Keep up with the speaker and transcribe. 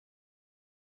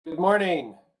Good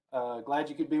morning. Glad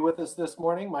you could be with us this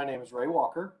morning. My name is Ray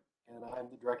Walker, and I'm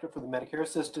the director for the Medicare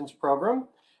Assistance Program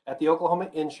at the Oklahoma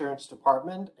Insurance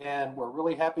Department. And we're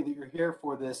really happy that you're here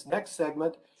for this next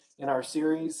segment in our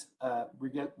series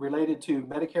related to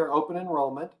Medicare open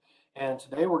enrollment. And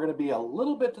today we're going to be a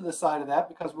little bit to the side of that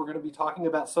because we're going to be talking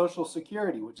about Social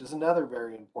Security, which is another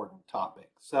very important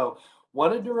topic. So,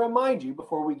 wanted to remind you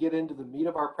before we get into the meat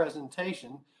of our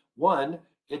presentation, one,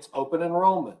 it's open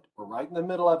enrollment. We're right in the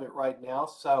middle of it right now,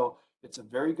 so it's a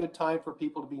very good time for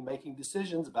people to be making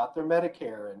decisions about their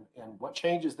Medicare and what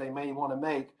changes they may want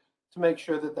to make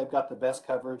sure that they've got the best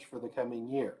coverage for the coming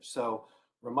year. So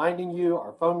reminding you,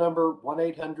 our phone number,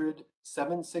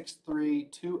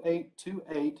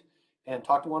 1-800-763-2828, and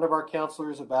talk to one of our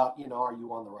counselors about, are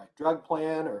you on the right drug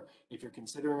plan, or if you're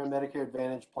considering a Medicare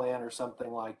Advantage plan or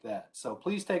something like that. So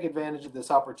please take advantage of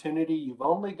this opportunity. You've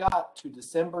only got to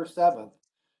December 7th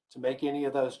to make any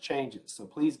of those changes. So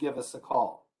please give us a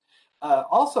call.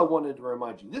 Also wanted to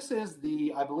remind you, this is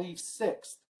the, I believe,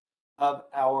 sixth of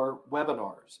our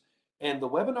webinars. And the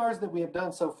webinars that we have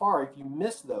done so far, if you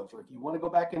missed those, or if you want to go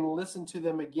back and listen to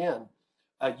them again,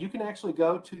 you can actually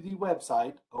go to the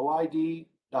website, oid.ok.gov,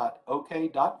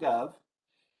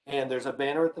 and there's a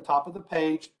banner at the top of the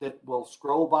page that will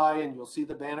scroll by, and you'll see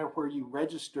the banner where you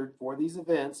registered for these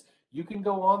events. You can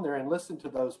go on there and listen to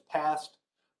those past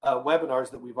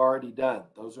webinars that we've already done.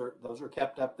 Those are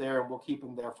kept up there, and we'll keep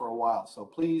them there for a while. So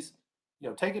please,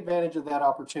 take advantage of that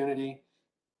opportunity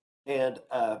and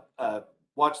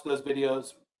watch those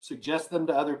videos. Suggest them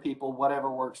to other people,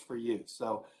 whatever works for you.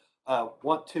 So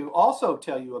want to also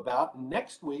tell you about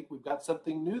next week, we've got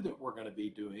something new that we're going to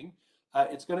be doing.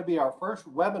 It's going to be our first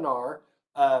webinar,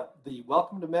 the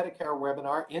Welcome to Medicare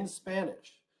webinar in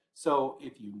Spanish. So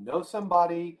if you know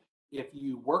somebody, if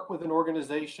you work with an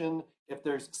organization, if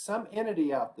there's some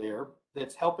entity out there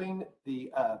that's helping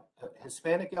the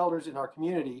Hispanic elders in our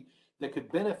community that could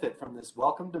benefit from this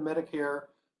Welcome to Medicare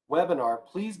webinar,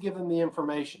 please give them the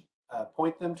information.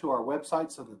 Point them to our website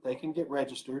so that they can get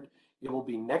registered. It will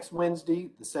be next Wednesday,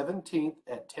 the 17th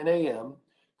at 10 a.m.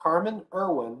 Carmen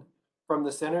Irwin from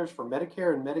the Centers for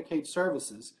Medicare and Medicaid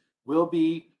Services will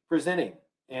be presenting.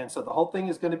 And so the whole thing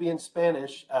is going to be in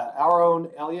Spanish. Our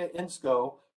own Elia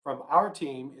Insco from our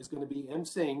team is going to be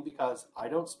emceeing because I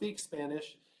don't speak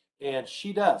Spanish and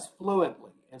she does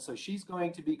fluently. And so she's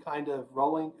going to be kind of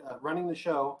running the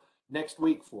show next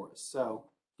week for us. So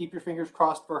keep your fingers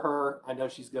crossed for her. I know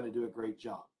she's going to do a great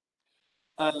job.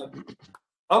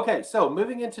 Okay, so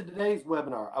moving into today's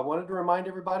webinar, I wanted to remind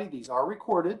everybody these are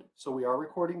recorded. So we are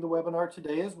recording the webinar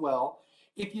today as well.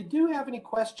 If you do have any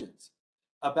questions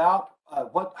about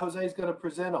what Jose is going to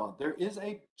present on, there is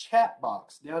a chat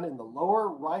box down in the lower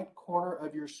right corner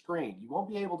of your screen. You won't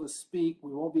be able to speak,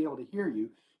 we won't be able to hear you,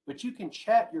 but you can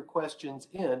chat your questions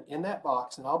in that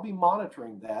box, and I'll be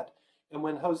monitoring that. And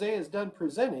when Jose is done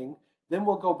presenting, then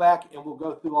we'll go back and we'll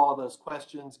go through all of those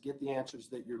questions, get the answers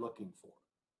that you're looking for.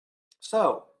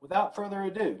 So, without further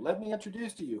ado, let me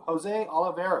introduce to you Jose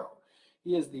Olivero.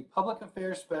 He is the Public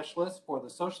Affairs Specialist for the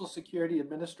Social Security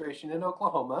Administration in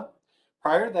Oklahoma.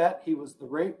 Prior to that, he was the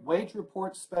Wage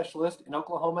Report Specialist in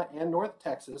Oklahoma and North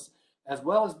Texas, as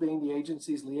well as being the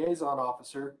agency's liaison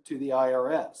officer to the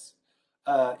IRS.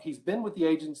 He's been with the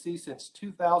agency since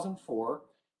 2004.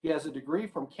 He has a degree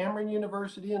from Cameron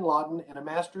University in Lawton and a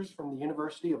master's from the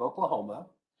University of Oklahoma.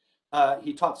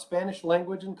 He taught Spanish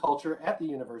language and culture at the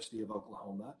University of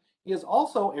Oklahoma. He is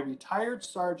also a retired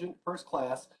sergeant first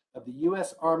class of the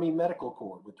U.S. Army Medical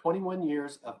Corps with 21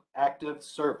 years of active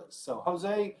service. So,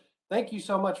 Jose, thank you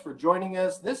so much for joining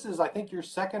us. This is, I think, your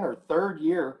second or third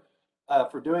year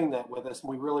for doing that with us, and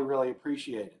we really, really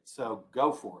appreciate it. So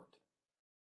go for it.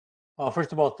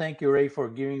 First of all, thank you, Ray, for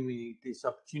giving me this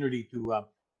opportunity to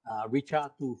reach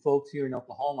out to folks here in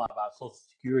Oklahoma about Social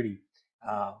Security.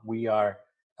 We are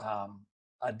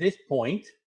at this point,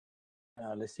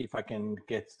 let's see if I can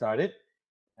get started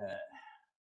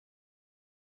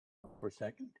for a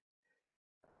second.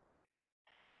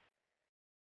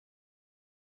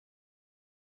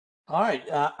 All right,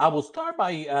 I will start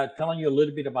by telling you a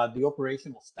little bit about the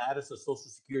operational status of Social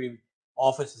Security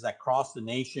offices across the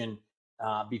nation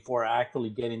before I actually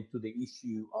get into the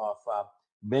issue of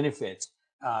benefits.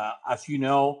 As you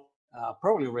know,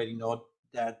 probably already know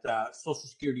that Social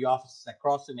Security offices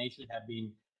across the nation have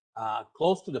been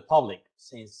closed to the public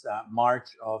since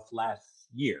March of last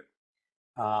year.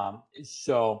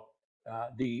 So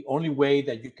the only way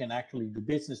that you can actually do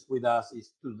business with us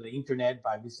is through the internet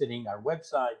by visiting our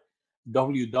website,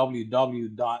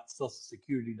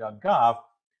 www.socialsecurity.gov,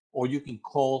 or you can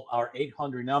call our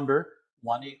 800 number,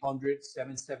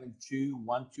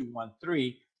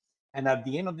 1-800-772-1213, And at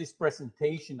the end of this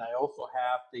presentation, I also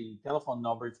have the telephone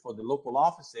numbers for the local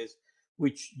offices,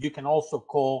 which you can also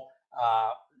call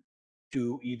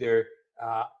to either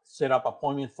set up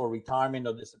appointments for retirement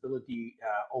or disability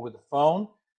over the phone,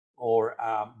 or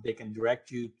they can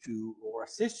direct you to or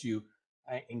assist you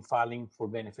in filing for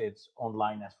benefits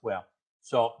online as well.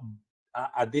 So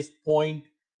at this point,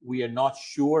 we are not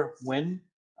sure when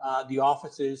the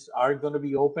offices are going to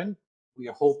be open. We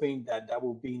are hoping that that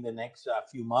will be in the next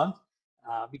few months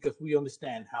because we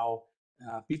understand how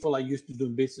people are used to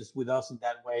doing business with us in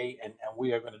that way, and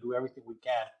we are going to do everything we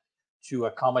can to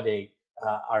accommodate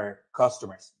our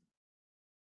customers.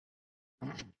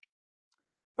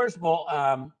 First of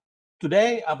all,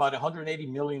 today about 180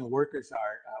 million workers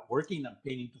are working and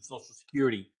paying into Social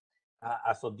Security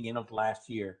as of the end of last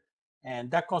year. And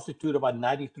that constitutes about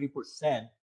 93%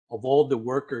 of all the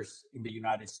workers in the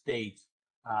United States.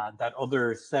 That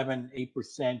other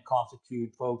 7-8%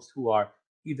 constitute folks who are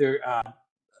either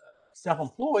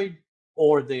self-employed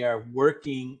or they are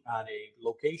working at a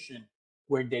location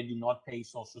where they do not pay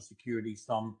Social Security.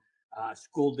 Some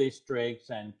school districts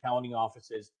and county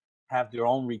offices have their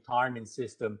own retirement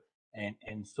system,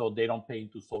 and so they don't pay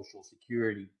into Social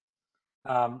Security.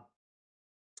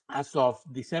 As of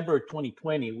December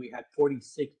 2020, we had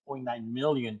 46.9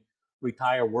 million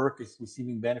retired workers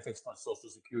receiving benefits from Social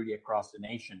Security across the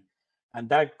nation. And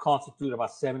that constitutes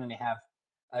about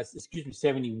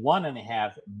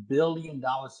 $71.5 billion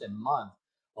a month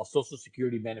of Social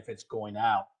Security benefits going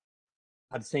out.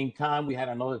 At the same time, we had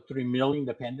another 3 million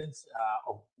dependents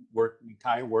of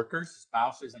retired workers,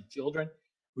 spouses, and children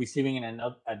receiving an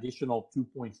additional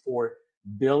 $2.4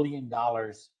 billion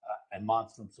a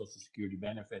month from Social Security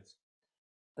benefits.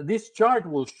 This chart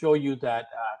will show you that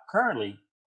currently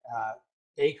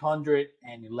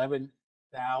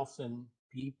 811,000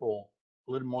 people,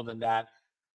 a little more than that,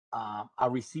 are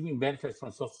receiving benefits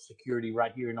from Social Security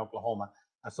right here in Oklahoma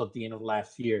as of the end of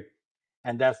last year.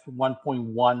 And that's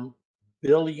 $1.1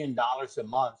 billion a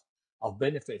month of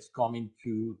benefits coming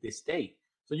to the state.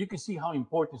 So you can see how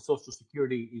important Social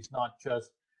Security is, not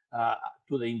just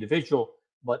to the individual,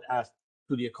 but as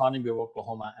to the economy of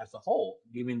Oklahoma as a whole,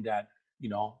 given that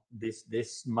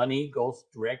this money goes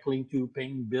directly into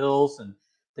paying bills and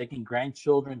taking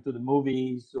grandchildren to the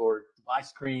movies or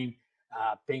ice cream,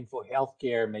 paying for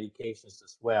healthcare, medications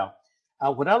as well.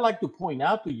 What I'd like to point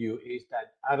out to you is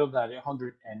that out of that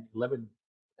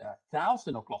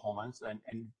 111,000 Oklahomans,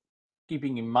 and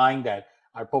keeping in mind that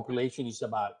our population is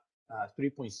about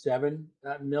 3.7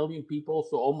 million people,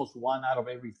 so almost 1 out of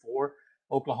every 4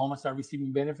 Oklahomans are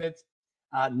receiving benefits.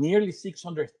 Nearly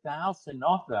 600,000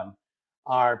 of them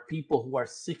are people who are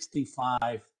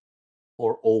 65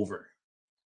 or over.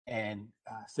 And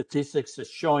statistics are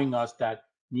showing us that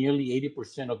nearly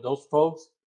 80% of those folks,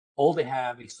 all they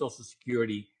have is Social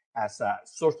Security as a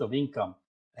source of income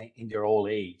in their old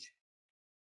age.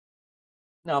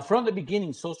 Now, from the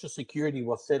beginning, Social Security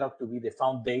was set up to be the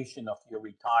foundation of your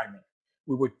retirement.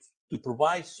 We were to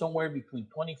provide somewhere between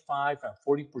 25 and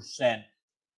 40%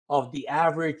 of the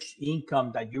average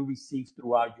income that you receive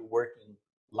throughout your working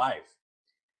life.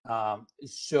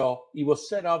 So it was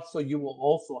set up so you will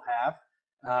also have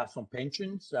some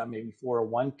pensions, maybe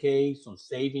 401k, some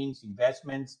savings,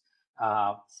 investments,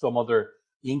 some other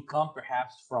income,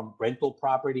 perhaps from rental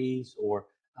properties, or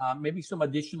maybe some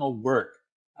additional work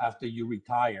after you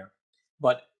retire.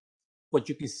 But what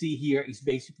you can see here is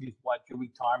basically what your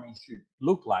retirement should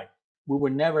look like. We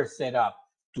were never set up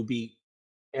to be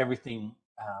everything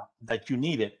that you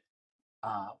needed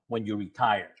when you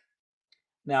retired.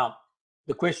 Now,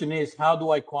 the question is, how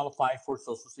do I qualify for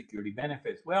Social Security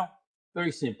benefits? Well,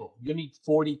 very simple. You need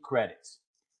 40 credits.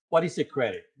 What is a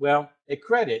credit? Well, a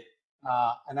credit,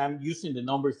 and I'm using the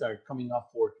numbers that are coming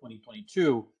up for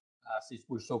 2022, since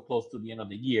we're so close to the end of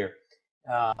the year.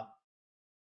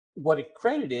 What a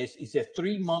credit is a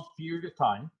 3-month period of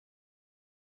time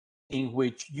in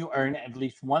which you earn at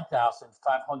least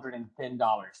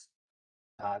 $1,510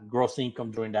 gross income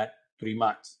during that 3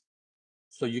 months.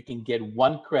 So you can get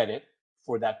 1 credit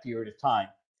for that period of time.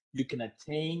 You can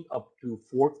attain up to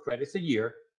 4 credits a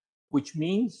year, which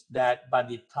means that by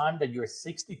the time that you're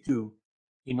 62,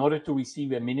 in order to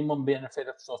receive a minimum benefit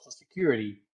of Social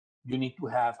Security, you need to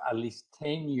have at least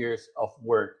 10 years of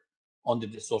work under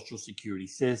the Social Security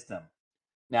system.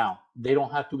 Now, they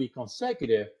don't have to be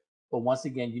consecutive, but once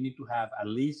again, you need to have at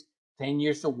least 10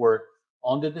 years of work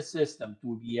under the system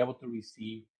to be able to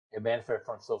receive a benefit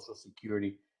from Social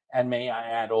Security, and may I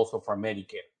add also for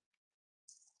Medicare.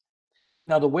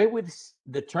 Now, the way we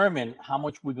determine how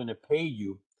much we're going to pay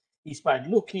you is by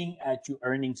looking at your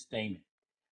earnings statement.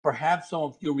 Perhaps some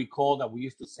of you recall that we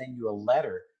used to send you a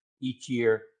letter each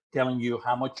year telling you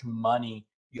how much money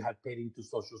you have paid into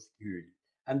Social Security.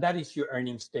 And that is your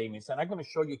earnings statements. And I'm going to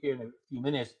show you here in a few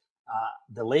minutes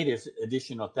the latest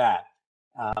edition of that.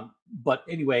 But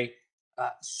anyway,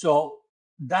 so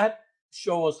that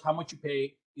shows how much you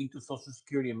pay into Social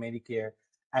Security and Medicare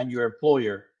and your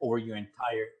employer over your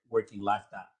entire working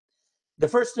lifetime. The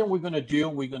first thing we're going to do,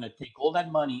 we're going to take all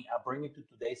that money and bring it to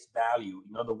today's value.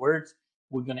 In other words,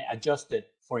 we're going to adjust it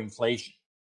for inflation.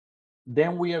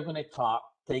 Then we are going to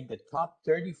take the top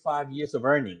 35 years of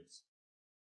earnings,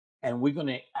 and we're going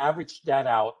to average that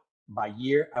out by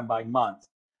year and by month.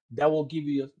 That will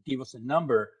give us a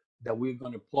number that we're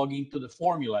going to plug into the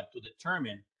formula to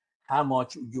determine how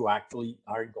much you actually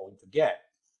are going to get.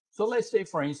 So let's say,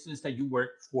 for instance, that you work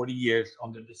 40 years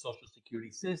under the Social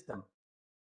Security system.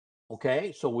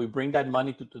 Okay, so we bring that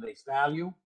money to today's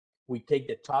value. We take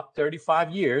the top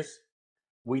 35 years,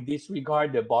 we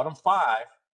disregard the bottom 5,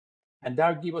 and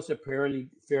that'll give us a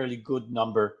fairly good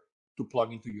number to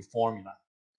plug into your formula.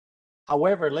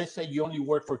 However, let's say you only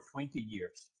work for 20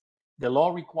 years. The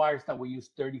law requires that we use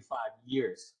 35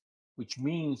 years, which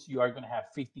means you are going to have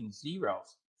 15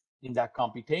 zeros in that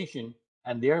computation,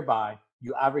 and thereby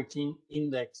your averaging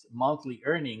index monthly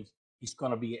earnings is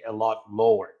going to be a lot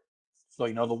lower. So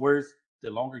in other words, the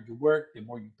longer you work, the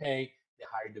more you pay, the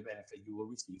higher the benefit you will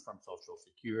receive from Social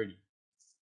Security.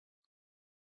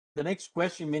 The next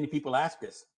question many people ask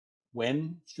is,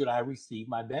 when should I receive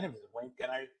my benefits?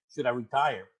 Should I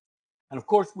retire? And of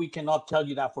course, we cannot tell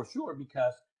you that for sure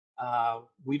because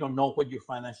we don't know what your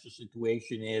financial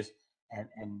situation is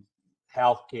and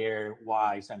healthcare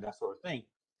wise and that sort of thing.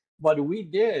 But we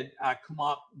did come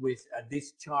up with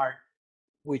this chart,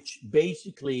 which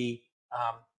basically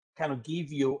kind of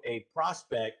give you a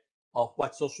prospect of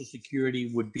what Social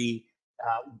Security would be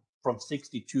from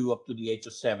 62 up to the age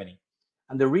of 70.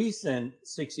 And the reason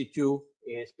 62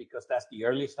 is because that's the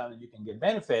earliest time that you can get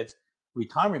benefits,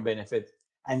 retirement benefits,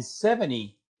 and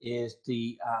 70 is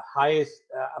the highest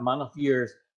amount of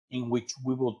years in which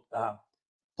we will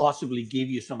possibly give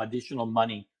you some additional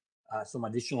money, some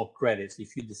additional credits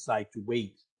if you decide to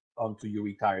wait until you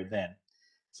retire then.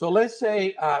 So let's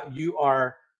say you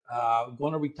are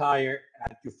going to retire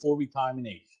at your full retirement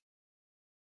age.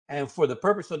 And for the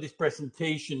purpose of this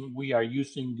presentation, we are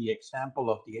using the example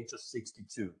of the age of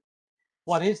 62.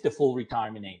 What is the full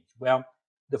retirement age? Well,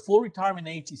 the full retirement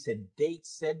age is a date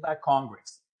set by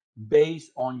Congress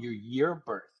based on your year of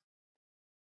birth.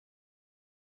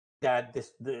 That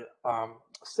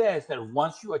says that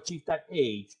once you achieve that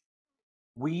age,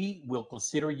 we will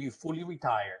consider you fully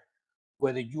retired,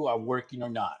 whether you are working or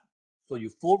not. So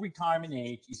your full retirement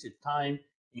age is a time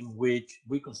in which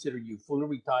we consider you fully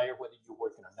retired, whether you're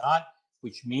working or not,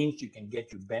 which means you can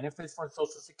get your benefits from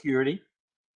Social Security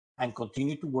and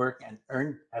continue to work and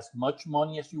earn as much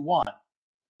money as you want.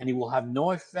 And it will have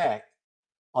no effect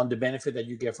on the benefit that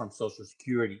you get from Social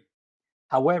Security.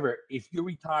 However, if you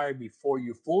retire before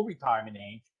your full retirement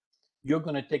age, you're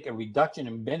going to take a reduction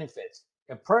in benefits,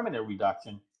 a permanent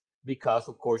reduction, because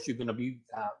of course you're going to be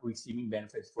receiving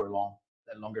benefits for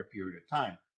a longer period of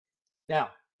time. Now,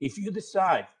 if you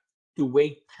decide to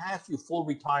wait past your full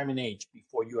retirement age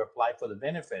before you apply for the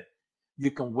benefit, you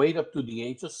can wait up to the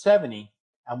age of 70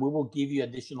 and we will give you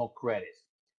additional credits.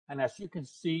 And as you can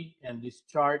see in this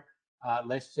chart,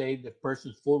 let's say the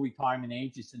person's full retirement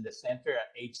age is in the center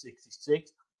at age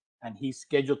 66 and he's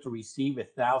scheduled to receive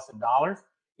 $1,000.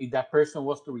 If that person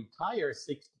was to retire at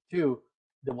 62,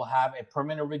 they will have a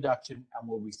permanent reduction and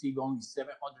will receive only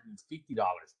 $750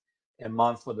 a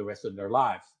month for the rest of their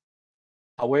lives.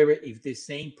 However, if the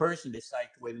same person decides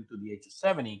to wait until the age of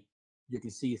 70, you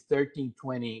can see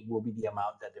 $1,320 will be the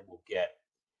amount that they will get.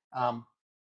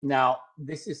 Now,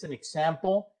 this is an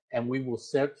example, and we will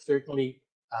certainly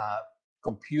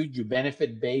compute your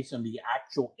benefit based on the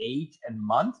actual age and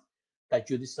month that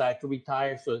you decide to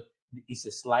retire. So it's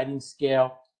a sliding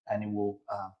scale, and it will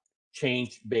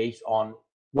change based on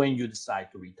when you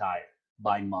decide to retire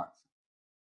by month.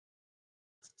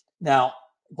 Now,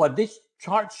 what this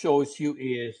chart shows you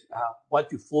is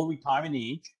what your full retirement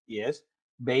age is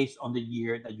based on the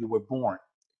year that you were born.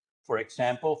 For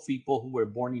example, people who were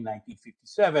born in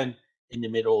 1957, in the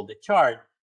middle of the chart,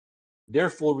 their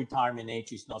full retirement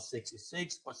age is not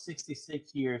 66, but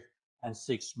 66 years and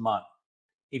 6 months.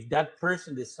 If that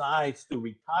person decides to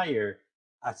retire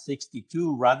at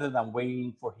 62 rather than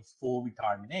waiting for his full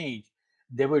retirement age,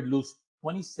 they would lose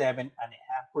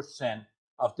 27.5%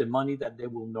 of the money that they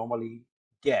will normally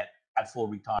get at full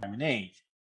retirement age.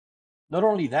 Not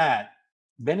only that,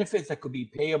 benefits that could be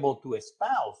payable to a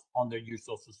spouse under your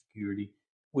Social Security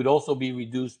would also be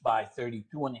reduced by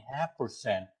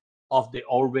 32.5% of the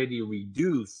already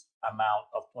reduced amount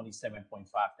of 27.5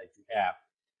 that you have.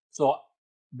 So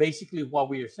basically what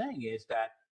we are saying is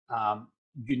that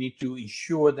you need to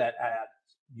ensure that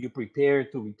you prepare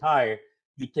to retire,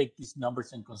 you take these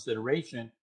numbers in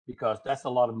consideration, because that's a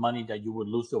lot of money that you would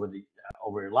lose over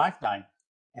your lifetime,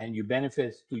 and your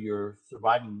benefits to your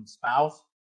surviving spouse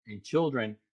and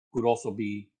children could also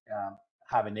be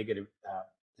have a negative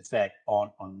effect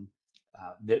on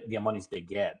the monies they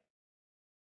get.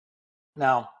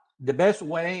 Now, the best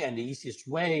way and the easiest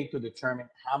way to determine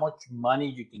how much money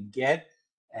you can get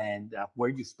and where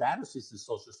your status is in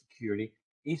Social Security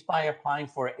is by applying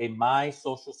for a My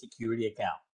Social Security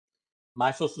account.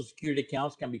 My Social Security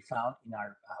accounts can be found in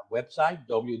our website,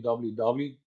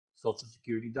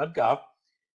 www.socialsecurity.gov.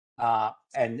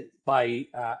 And by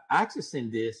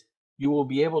accessing this, you will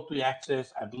be able to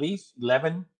access at least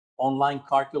 11 online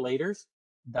calculators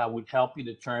that would help you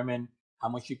determine how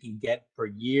much you can get per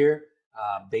year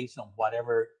based on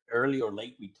whatever early or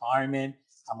late retirement,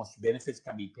 how much benefits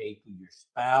can be paid to your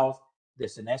spouse.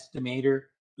 There's an estimator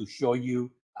to show you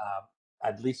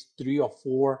at least three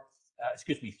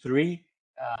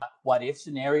what if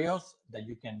scenarios that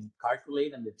you can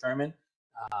calculate and determine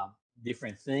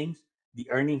different things. The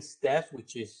earnings test,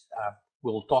 which is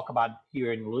we'll talk about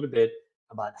here in a little bit,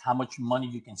 about how much money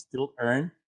you can still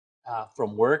earn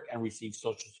from work and receive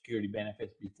Social Security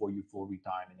benefits before your full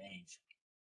retirement age.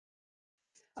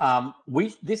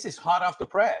 This is hot off the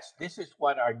press. This is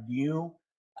what our new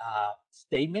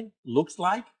statement looks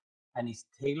like, and it's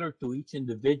tailored to each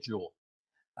individual.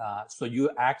 So you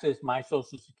access My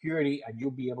Social Security, and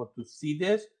you'll be able to see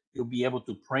this. You'll be able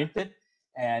to print it,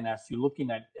 and as you're looking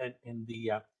at in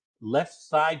the left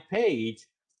side page,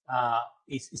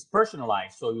 it's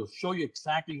personalized. So it'll show you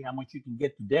exactly how much you can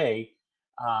get today,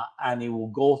 and it will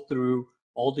go through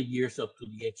all the years up to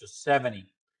the age of 70.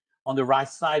 On the right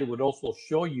side, it would also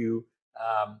show you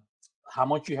how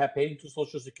much you have paid into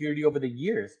Social Security over the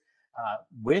years,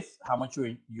 with how much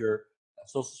your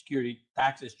Social Security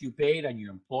taxes you paid and your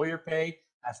employer paid,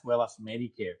 as well as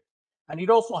Medicare. And it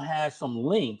also has some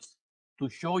links to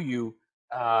show you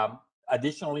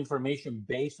additional information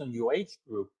based on your age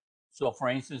group. So for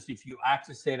instance, if you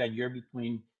access it and you're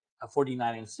between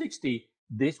 49 and 60,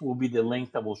 this will be the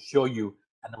link that will show you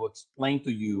and will explain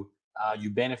to you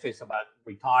your benefits about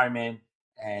retirement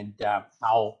and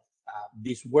how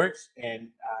this works, and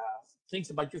things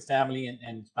about your family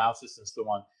and spouses and so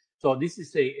on. So this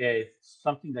is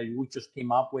something that we just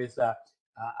came up with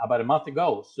about a month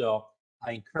ago. So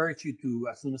I encourage you to,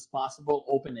 as soon as possible,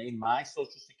 open a My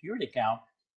Social Security account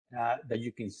that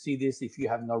you can see this if you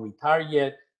have not retired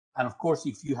yet. And of course,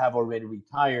 if you have already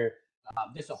retired,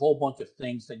 there's a whole bunch of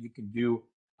things that you can do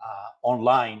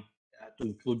online to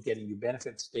include getting your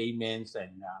benefit statements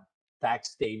and tax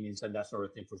statements and that sort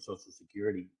of thing for Social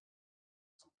Security.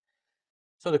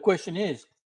 So the question is,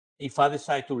 if I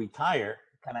decide to retire,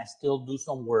 can I still do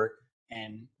some work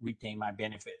and retain my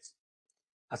benefits?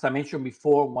 As I mentioned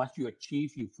before, once you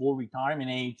achieve your full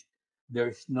retirement age,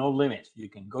 there's no limits. You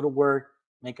can go to work,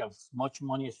 make as much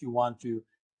money as you want to,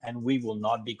 and we will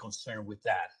not be concerned with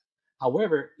that.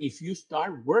 However, if you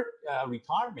start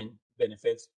retirement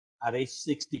benefits at age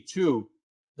 62,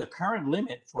 the current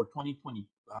limit for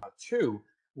 2022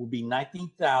 will be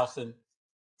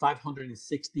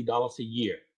 $19,560 a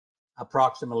year,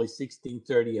 approximately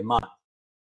 $1,630 a month.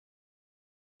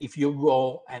 If you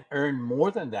go and earn more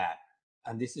than that,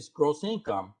 and this is gross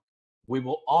income, we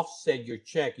will offset your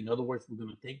check. In other words, we're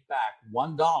going to take back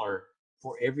 $1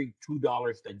 for every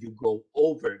 $2 that you go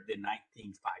over the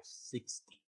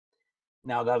 19,560.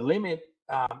 Now, the limit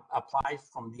applies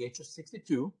from the age of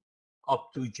 62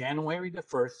 up to January the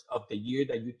 1st of the year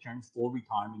that you turn full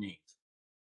retirement age.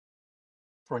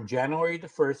 From January the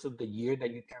 1st of the year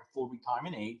that you turn full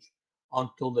retirement age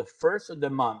until the 1st of the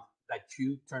month that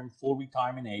you turn full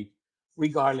retirement age,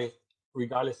 regardless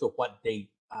of what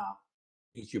date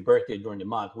is your birthday during the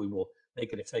month, we will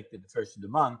make it effective the 1st of the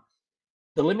month.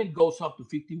 The limit goes up to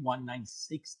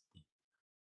 $51,960.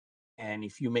 And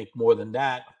if you make more than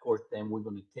that, of course, then we're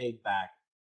going to take back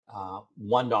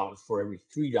 $1 for every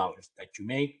 $3 that you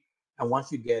make. And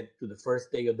once you get to the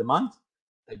first day of the month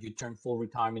that you turn full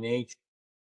retirement age,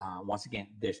 once again,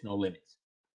 there's no limits.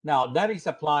 Now, that is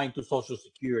applying to Social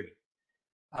Security.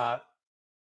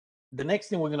 The next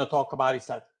thing we're going to talk about is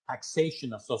that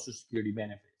taxation of Social Security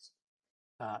benefits.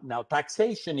 Now,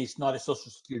 taxation is not a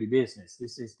Social Security business.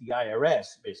 This is the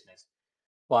IRS business.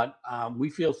 But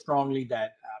we feel strongly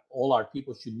that all our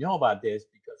people should know about this,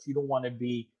 because you don't want to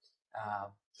be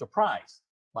surprised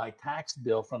by a tax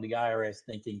bill from the IRS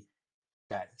thinking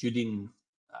that you didn't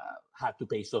have to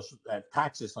pay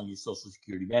taxes on your Social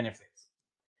Security benefits.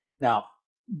 Now,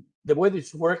 the way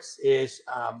this works is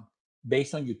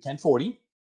based on your 1040,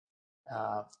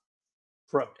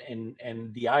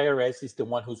 and the IRS is the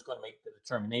one who's going to make the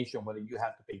determination whether you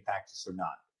have to pay taxes or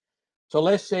not. So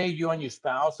let's say you and your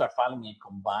spouse are filing a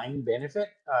combined benefit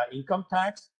income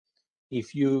tax.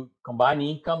 If you combined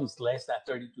income is less than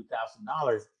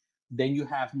 $32,000, then you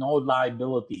have no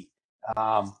liability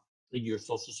in your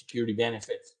Social Security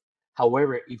benefits.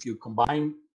 However, if your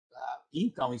combined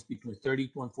income is between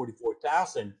 32 and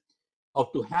 44,000,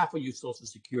 up to half of your Social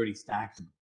Security is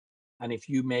taxable. And if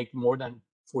you make more than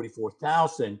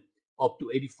 44,000, up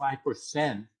to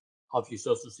 85% of your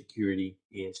Social Security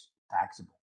is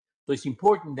taxable. So it's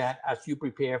important that as you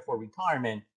prepare for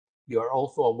retirement, you are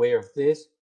also aware of this.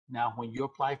 Now, when you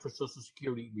apply for Social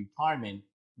Security retirement,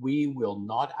 we will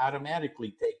not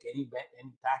automatically take any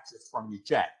taxes from your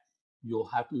check. You'll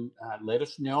have to let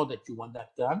us know that you want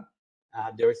that done.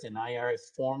 There is an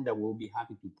IRS form that we'll be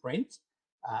happy to print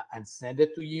and send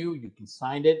it to you. You can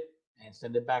sign it and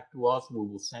send it back to us. We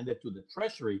will send it to the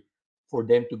Treasury for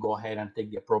them to go ahead and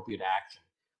take the appropriate action.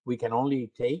 We can only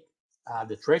take,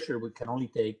 the Treasury, we can only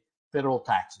take federal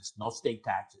taxes, not state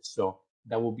taxes. So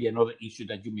that will be another issue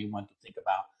that you may want to think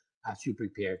about as you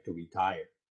prepare to retire.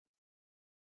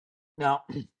 Now,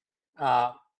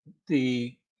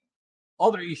 the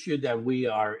other issue that we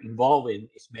are involved in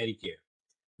is Medicare.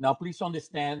 Now, please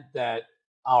understand that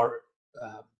our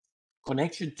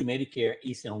connection to Medicare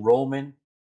is enrollment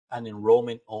and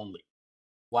enrollment only.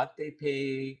 What they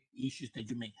pay, issues that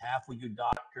you may have with your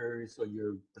doctors or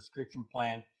your prescription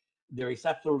plan, there is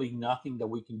absolutely nothing that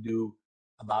we can do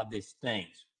about these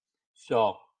things.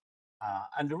 So,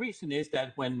 and the reason is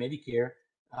that when Medicare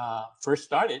first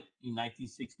started in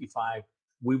 1965,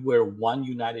 we were one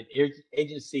united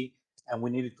agency, and we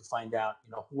needed to find out,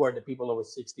 who are the people over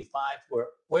 65,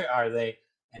 where are they,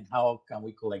 and how can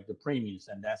we collect the premiums?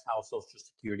 And that's how Social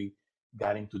Security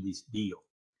got into this deal.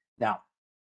 Now,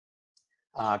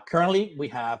 currently, we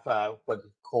have what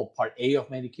is called Part A of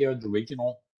Medicare, the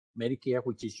original Medicare,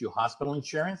 which is your hospital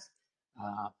insurance,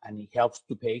 and it helps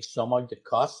to pay some of the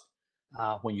costs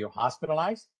when you're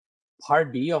hospitalized.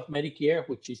 Part B of Medicare,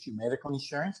 which is your medical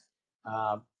insurance,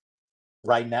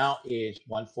 right now is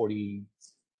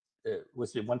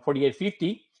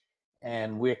 $148.50,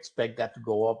 and we expect that to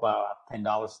go up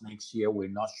 $10 next year. We're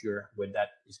not sure where that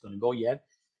is going to go yet.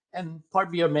 And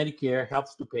Part B of Medicare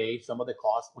helps to pay some of the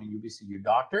costs when you visit your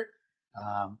doctor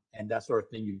and that sort of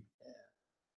thing.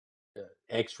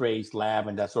 X-rays, lab,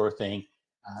 and that sort of thing.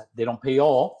 They don't pay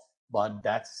all, but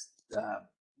that's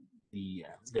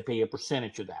they pay a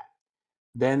percentage of that.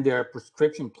 Then there are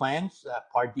prescription plans,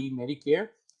 Part D Medicare,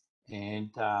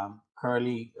 and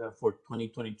currently for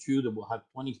 2022, they will have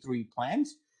 23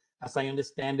 plans, as I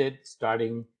understand it,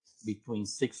 starting between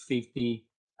 $650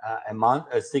 a month,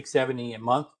 $670 a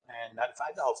month, and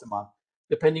 $95 a month,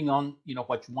 depending on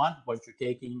what you want, what you're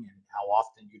taking, and how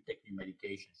often you take your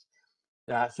medications.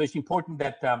 So it's important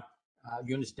that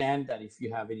you understand that if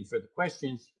you have any further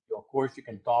questions, of course, you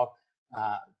can talk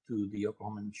to the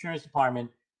Oklahoma Insurance Department,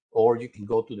 or you can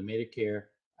go to the Medicare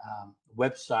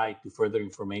website to further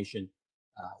information.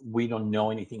 We don't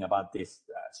know anything about this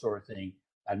sort of thing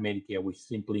at Medicare. We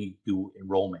simply do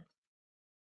enrollment.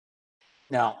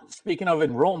 Now, speaking of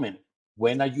enrollment,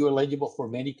 when are you eligible for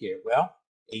Medicare? Well,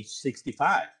 age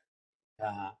 65.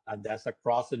 And that's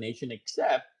across the nation,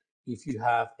 except if you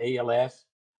have ALS,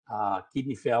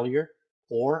 kidney failure,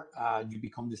 or you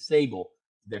become disabled.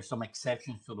 There's some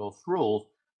exceptions to those rules,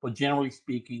 but generally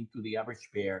speaking, to the average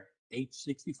bear, age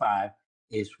 65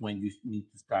 is when you need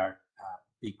to start,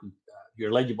 you're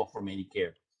eligible for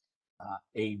Medicare,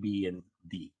 A, B, and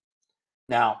D.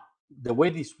 Now, the way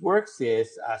this works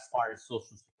is, as far as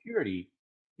Social Security,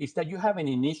 is that you have an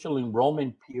initial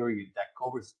enrollment period that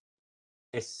covers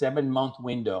a 7-month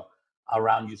window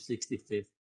around your 65th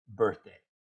birthday,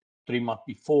 3 months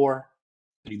before,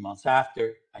 3 months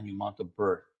after, and your month of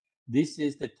birth. This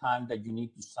is the time that you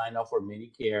need to sign up for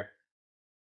Medicare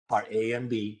Part A and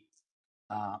B.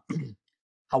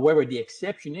 However, the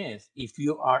exception is if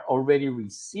you are already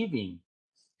receiving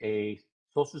a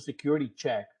Social Security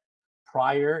check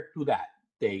prior to that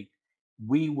date,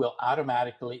 we will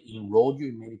automatically enroll you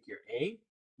in Medicare A,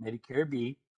 Medicare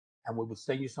B, and we will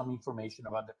send you some information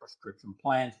about the prescription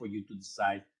plans for you to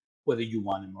decide whether you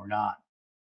want them or not.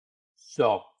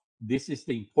 So this is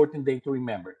the important date to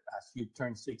remember. As you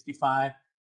turn 65,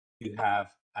 you have,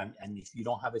 and if you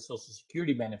don't have a Social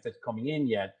Security benefit coming in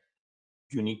yet,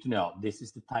 you need to know this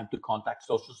is the time to contact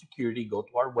Social Security, go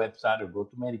to our website or go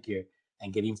to Medicare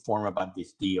and get informed about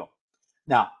this deal.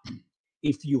 Now,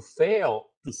 If you fail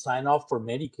to sign up for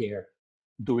Medicare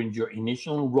during your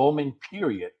initial enrollment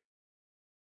period,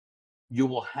 you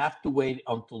will have to wait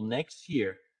until next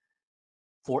year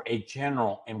for a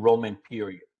general enrollment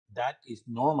period. That is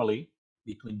normally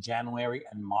between January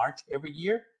and March every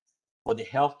year, but the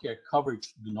healthcare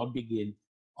coverage do not begin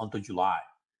until July.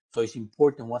 So it's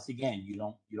important, once again, you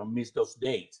don't miss those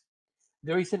dates.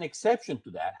 There is an exception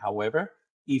to that. However,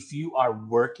 if you are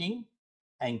working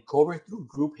and covered through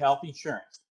group health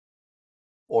insurance,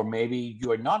 or maybe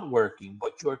you are not working,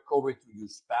 but you are covered through your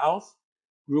spouse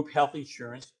group health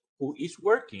insurance who is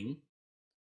working,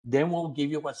 then we'll give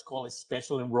you what's called a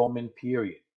special enrollment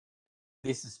period.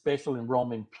 This special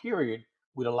enrollment period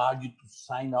will allow you to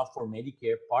sign up for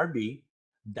Medicare Part B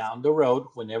down the road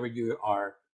whenever you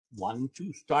are wanting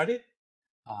to start it,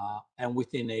 and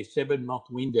within a 7-month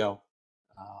window.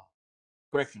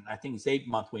 Correction, I think it's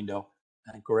 8-month window.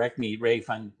 And correct me, Ray, if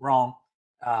I'm wrong.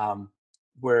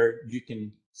 Where you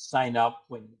can sign up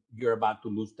when you're about to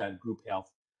lose that group health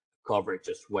coverage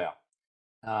as well.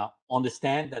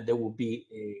 Understand that there will be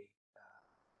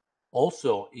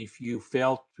also, if you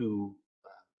fail to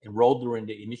enroll during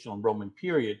the initial enrollment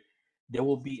period, there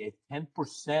will be a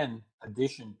 10%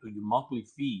 addition to your monthly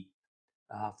fee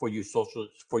for your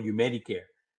Medicare.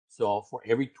 So for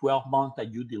every 12 months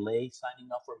that you delay signing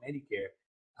up for Medicare,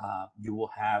 you will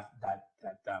have that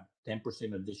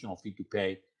 10% additional fee to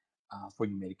pay for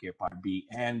your Medicare Part B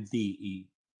and D.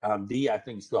 D, I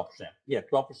think, is 12%. Yeah,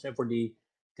 12% for D,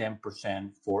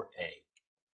 10% for A.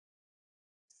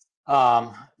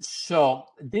 So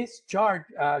this chart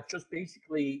just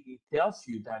basically it tells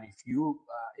you that if you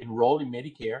enroll in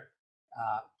Medicare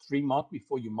 3 months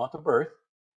before your month of birth,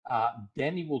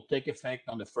 then it will take effect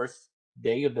on the first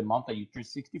day of the month that you turn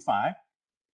 65.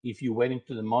 If you wait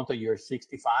into the month that you're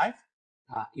 65,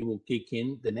 it will kick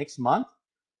in the next month.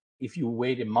 If you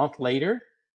wait a month later,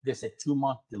 there's a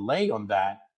 2-month delay on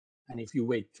that. And if you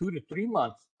wait 2 to 3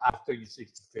 months after your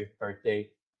 65th birthday,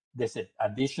 there's an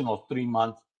additional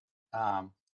 3-month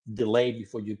delay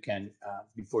before you can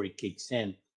before it kicks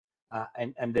in.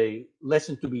 And the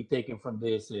lesson to be taken from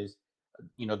this is,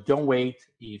 don't wait.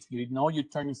 If you know you're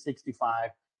turning 65,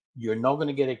 you're not going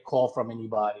to get a call from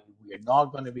anybody. We are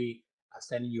not going to be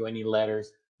sending you any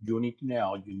letters. You need to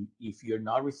know if you're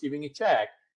not receiving a check,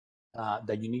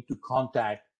 that you need to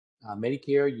contact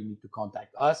Medicare. You need to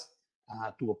contact us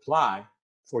to apply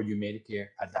for your Medicare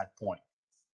at that point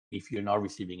if you're not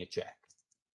receiving a check.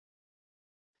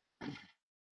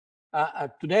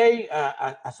 Today,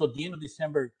 as of the end of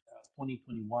December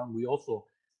 2021, we also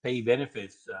pay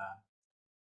benefits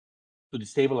to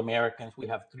disabled Americans. We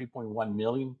have 3.1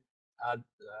 million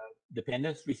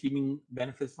dependents receiving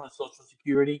benefits from Social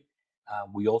Security.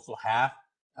 We also have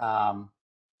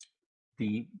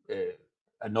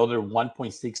another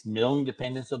 1.6 million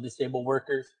dependents of disabled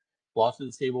workers, plus the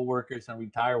disabled workers and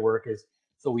retired workers.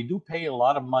 So we do pay a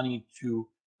lot of money to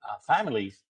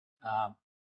families.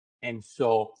 And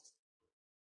so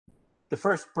the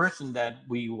first person that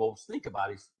we will think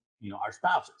about is, our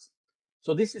spouses.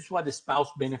 So this is what the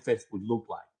spouse benefits would look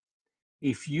like.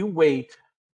 If you wait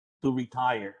to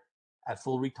retire at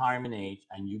full retirement age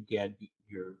and you get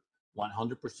your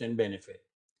 100% benefit,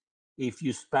 if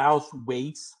your spouse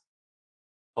waits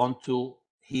until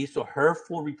his or her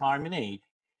full retirement age,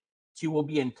 she will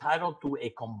be entitled to a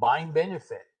combined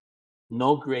benefit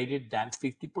no greater than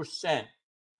 50%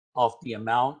 of the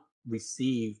amount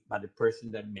received by the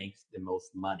person that makes the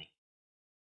most money.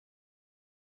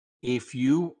 If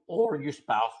you or your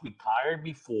spouse retired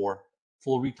before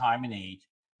full retirement age,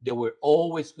 there were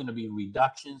always going to be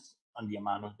reductions on the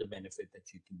amount of the benefit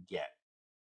that you can get.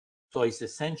 So it's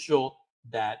essential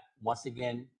that, once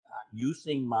again,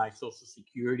 using my Social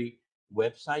Security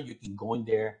website, you can go in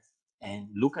there and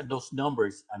look at those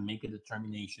numbers and make a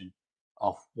determination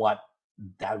of what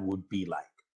that would be like.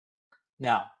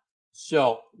 Now,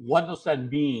 so what does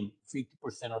that mean,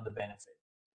 50% of the benefit?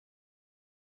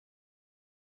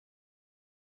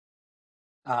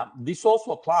 This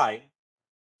also applies,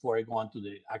 before I go on to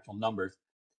the actual numbers,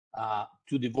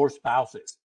 to divorced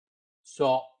spouses.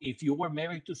 So if you were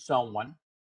married to someone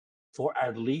for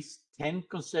at least 10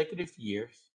 consecutive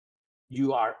years,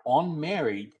 you are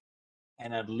unmarried,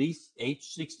 and at least age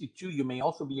 62, you may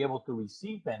also be able to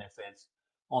receive benefits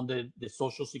on the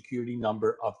Social Security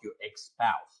number of your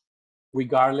ex-spouse,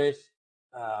 regardless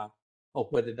of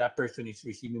whether that person is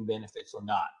receiving benefits or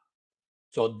not.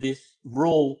 So this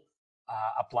rule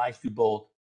applies to both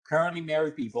currently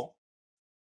married people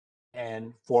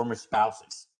and former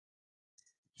spouses.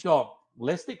 So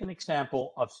let's take an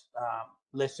example of,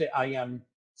 let's say I am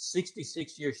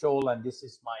 66 years old and this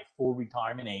is my full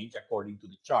retirement age according to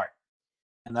the chart.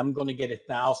 and I'm going to get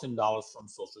 $1,000 from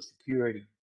Social Security.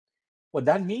 What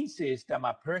that means is that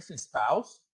my present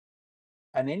spouse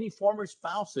and any former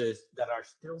spouses that are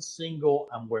still single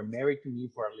and were married to me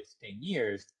for at least 10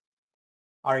 years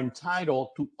are entitled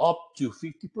to up to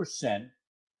 50%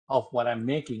 of what I'm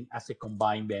making as a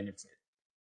combined benefit.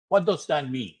 What does that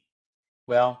mean?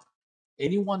 Well,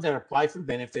 anyone that applies for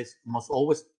benefits must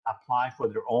always apply for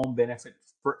their own benefit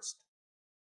first.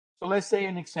 So let's say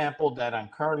an example that I'm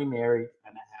currently married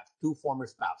and I have two former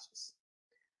spouses.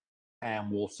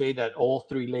 And we'll say that all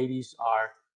three ladies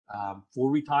are full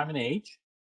retirement age,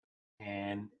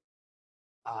 and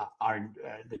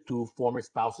the two former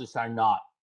spouses are not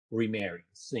remarried,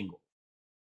 single.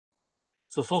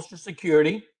 So Social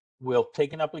Security will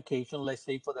take an application, let's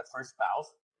say for the first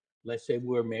spouse. Let's say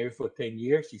we were married for 10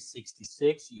 years. She's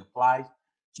 66. She applies.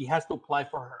 She has to apply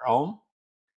for her own.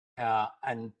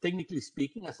 And technically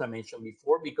speaking, as I mentioned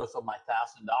before, because of my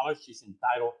 $1,000, she's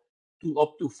entitled to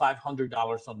up to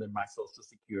 $500 under my Social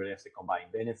Security as a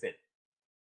combined benefit.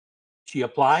 She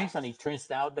applies, and it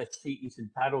turns out that she is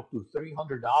entitled to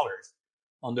 $300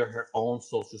 under her own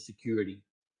Social Security.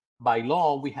 By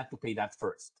law, we have to pay that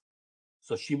first.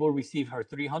 So she will receive her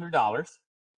 $300,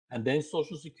 and then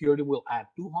Social Security will add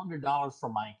 $200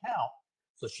 from my account,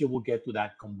 so she will get to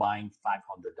that combined $500.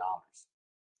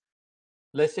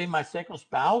 Let's say my second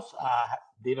spouse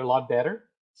did a lot better.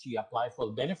 She applied for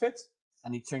the benefits,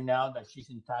 and it turned out that she's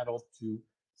entitled to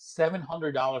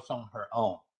 $700 on her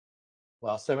own.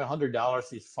 Well,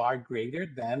 $700 is far greater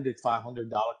than the $500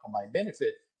 combined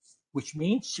benefit, which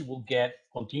means she will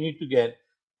continue to get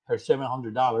her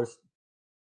 $700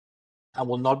 and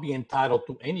will not be entitled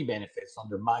to any benefits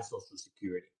under my Social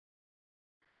Security.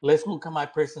 Let's look at my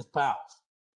present spouse.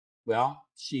 Well,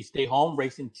 she stayed home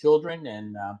raising children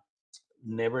and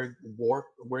never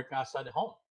work outside the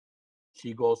home.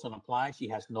 She goes and applies. She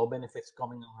has no benefits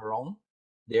coming on her own.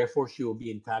 Therefore, she will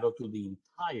be entitled to the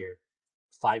entire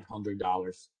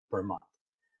 $500 per month,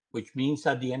 which means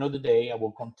at the end of the day, I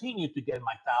will continue to get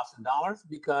my $1,000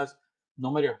 because no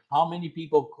matter how many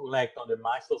people collect under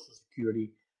my Social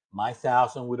Security, my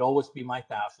 1,000 would always be my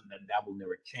 1,000, and that will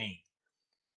never change.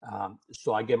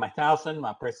 So I get my 1,000.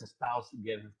 My present spouse will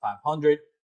get 500.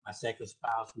 My second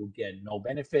spouse will get no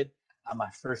benefit, and my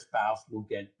first spouse will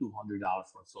get $200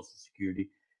 from Social Security.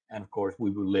 And of course, we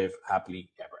will live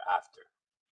happily ever after.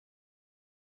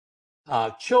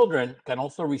 Children can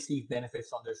also receive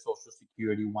benefits on their Social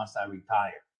Security once I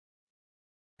retire.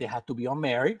 They have to be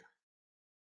unmarried,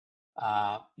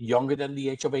 younger than the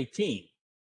age of 18.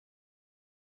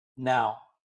 Now,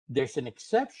 there's an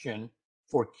exception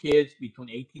for kids between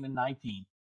 18 and 19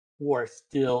 who are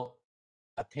still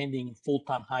attending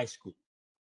full-time high school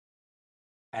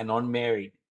and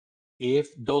unmarried.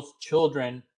 If those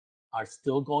children are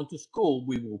still going to school,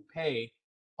 we will pay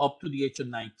up to the age of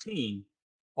 19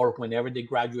 or whenever they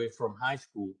graduate from high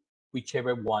school,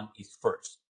 whichever one is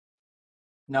first.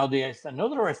 Now, there's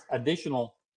another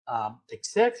additional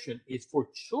exception is for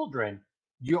children,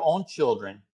 your own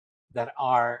children that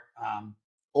are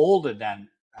older than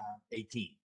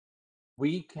 18.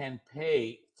 We can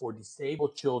pay for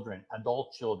disabled children,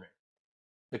 adult children.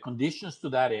 The conditions to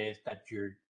that is that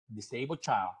your disabled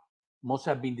child must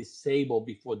have been disabled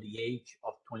before the age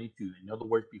of 22. In other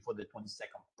words, before the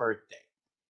 22nd birthday.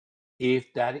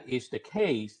 If that is the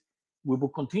case, we will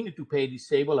continue to pay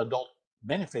disabled adult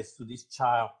benefits to this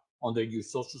child under your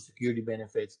Social Security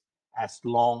benefits as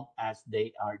long as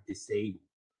they are disabled.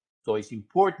 So it's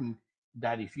important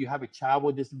that if you have a child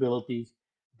with disabilities,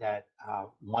 that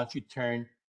once you turn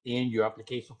in your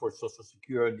application for Social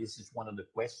Security, this is one of the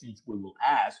questions we will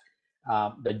ask,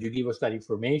 that you give us that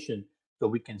information so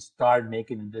we can start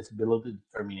making a disability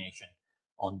determination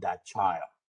on that child.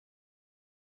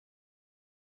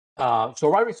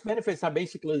 Survivor's benefits are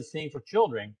basically the same for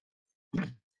children.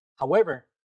 However,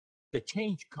 the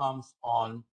change comes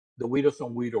on the widows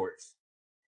and widowers.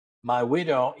 My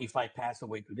widow, if I pass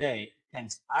away today, can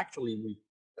actually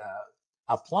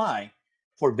apply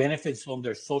for benefits on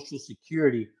their Social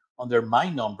Security under my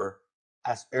number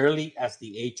as early as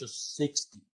the age of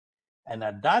 60. And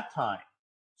at that time,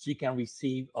 she can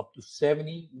receive up to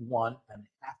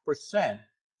 71.5%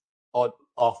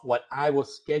 of what I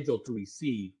was scheduled to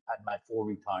receive at my full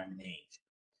retirement age.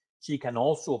 She can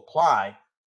also apply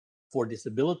for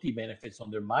disability benefits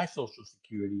under my Social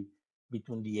Security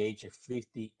between the age of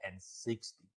 50 and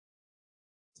 60.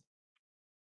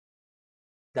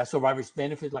 That survivor's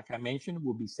benefit, like I mentioned,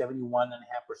 will be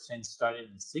 71.5% starting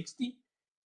at 60.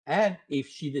 And if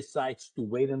she decides to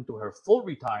wait until her full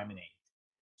retirement age,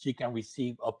 she can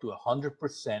receive up to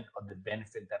 100% of the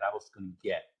benefit that I was going to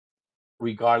get,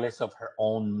 regardless of her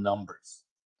own numbers.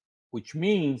 which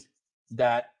means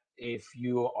that if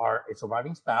you are a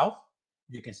surviving spouse,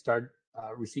 you can start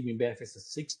receiving benefits at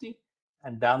 60.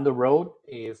 And down the road,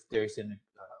 if there's an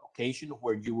occasion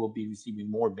where you will be receiving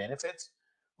more benefits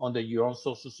under your own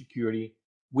Social Security,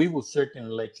 we will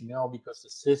certainly let you know, because the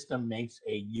system makes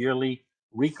a yearly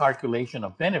recalculation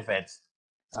of benefits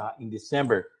in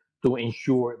December to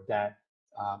ensure that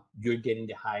you're getting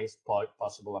the highest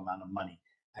possible amount of money.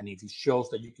 And if it shows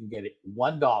that you can get it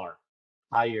 $1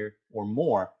 higher or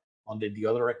more under the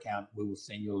other account, we will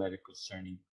send you a letter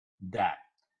concerning that.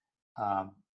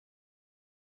 Um,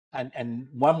 and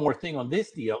one more thing on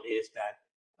this deal is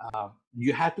that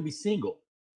you have to be single.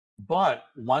 But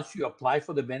once you apply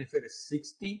for the benefit at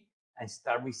 60 and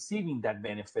start receiving that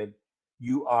benefit,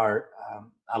 you are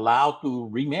allowed to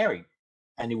remarry,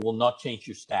 and it will not change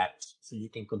your status. So you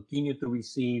can continue to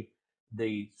receive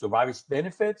the survivor's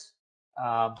benefits,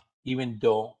 even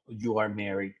though you are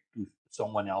married to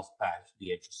someone else past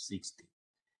the age of 60.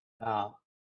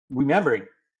 Remembering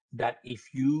that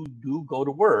if you do go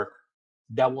to work,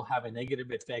 that will have a negative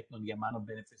effect on the amount of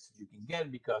benefits that you can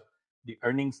get, because the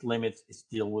earnings limits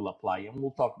still will apply. And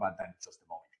we'll talk about that in just a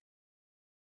moment.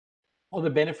 All the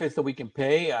benefits that we can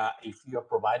pay, if you're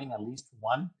providing at least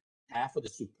one half of the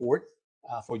support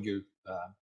for your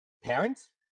parents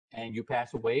and you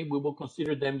pass away, we will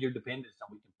consider them your dependents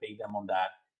and we can pay them on that.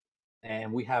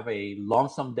 And we have a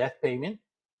lump sum death payment.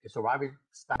 A surviving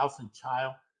spouse and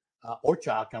child or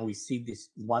child can receive this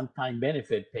one-time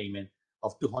benefit payment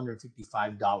of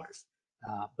 $255.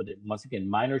 But once again,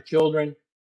 minor children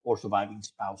or surviving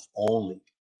spouse only.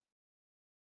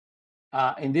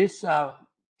 In this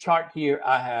chart here,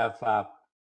 I have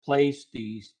placed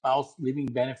the spouse living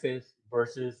benefits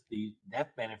versus the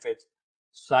death benefits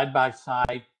side by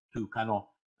side to kind of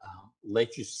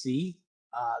let you see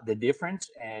the difference.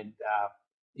 And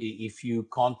if you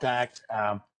contact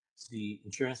the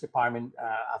insurance department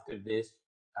after this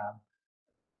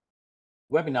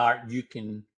webinar, you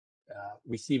can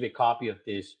receive a copy of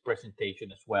this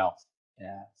presentation as well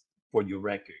for your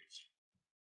records.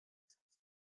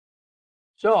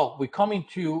 So we're coming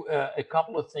to a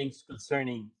couple of things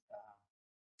concerning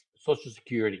Social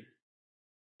Security.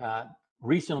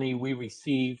 Recently, we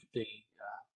received the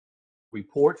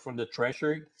report from the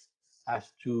Treasury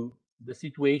as to the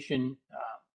situation,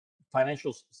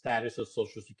 financial status of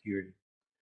Social Security.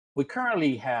 We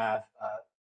currently have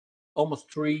almost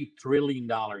 $3 trillion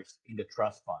in the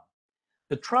trust fund.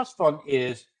 The trust fund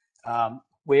is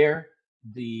where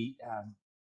the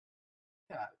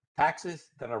taxes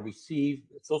that are received,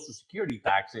 Social Security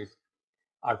taxes,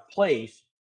 are placed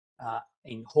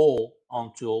in whole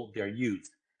until they're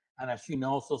used. And as you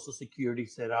know, Social Security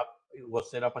was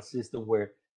set up a system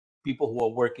where people who are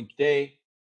working today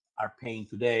are paying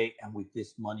today, and with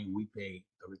this money we pay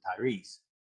the retirees.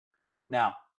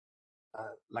 Now,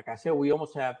 like I said, we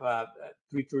almost have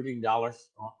 $3 trillion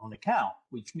on account,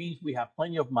 which means we have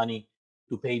plenty of money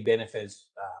to pay benefits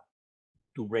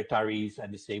to retirees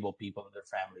and disabled people and their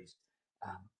families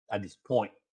at this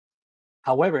point.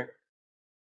 However,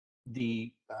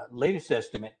 the latest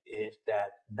estimate is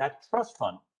that that trust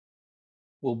fund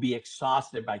will be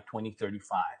exhausted by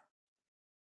 2035.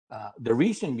 The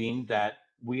reason being that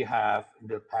we have, in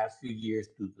the past few years,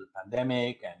 due to the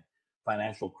pandemic and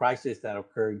financial crisis that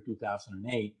occurred in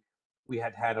 2008, we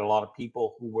had a lot of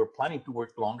people who were planning to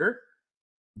work longer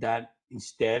that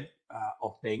instead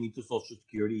of paying into Social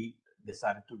Security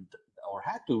decided to or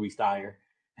had to retire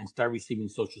and start receiving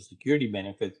Social Security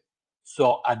benefits.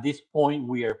 So at this point,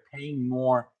 we are paying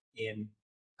more in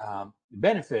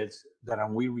benefits than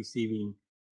are we receiving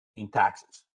in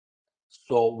taxes.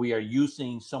 So we are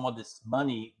using some of this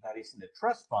money that is in the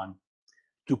trust fund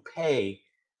to pay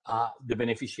the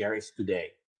beneficiaries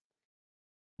today.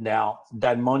 Now,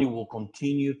 that money will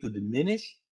continue to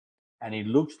diminish, and it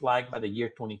looks like by the year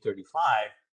 2035,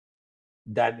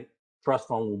 that trust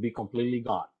fund will be completely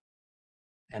gone.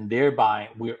 And thereby,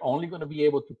 we're only going to be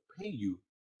able to pay you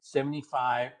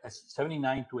 79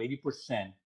 to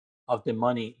 80% of the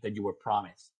money that you were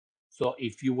promised. So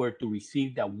if you were to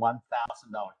receive that $1,000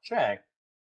 check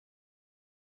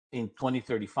in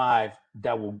 2035,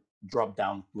 that will drop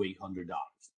down to $800.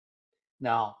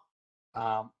 Now,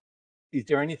 is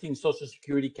there anything Social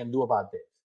Security can do about this?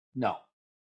 No.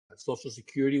 At Social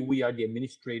Security, we are the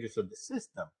administrators of the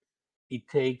system. It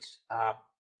takes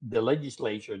the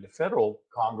legislature, the federal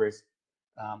Congress,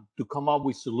 to come up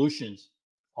with solutions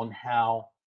on how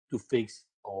to fix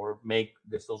or make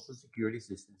the Social Security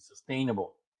system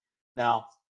sustainable. Now,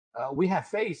 we have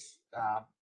faced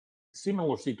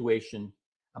similar situation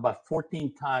about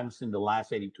 14 times in the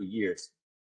last 82 years.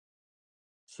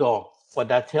 So what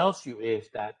that tells you is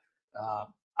that uh,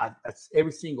 at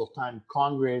every single time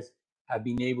Congress have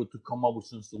been able to come up with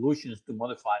some solutions to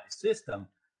modify the system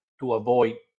to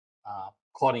avoid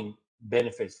cutting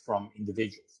benefits from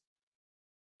individuals.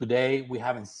 Today, we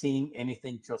haven't seen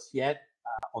anything just yet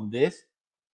on this.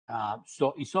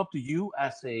 So it's up to you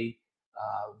as a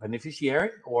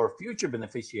beneficiary or future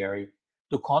beneficiary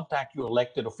to contact your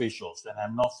elected officials. And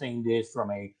I'm not saying this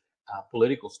from a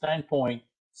political standpoint,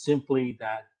 simply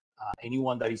that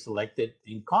anyone that is elected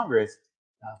in Congress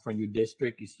from your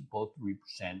district is supposed to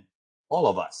represent all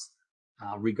of us,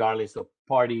 regardless of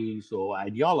parties or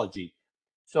ideology.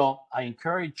 So I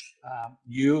encourage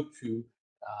you to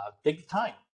take the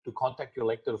time to contact your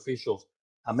elected officials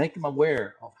and make them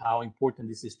aware of how important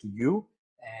this is to you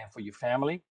and for your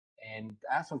family, and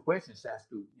ask some questions as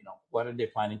to what are they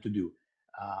planning to do,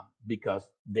 because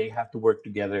they have to work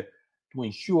together to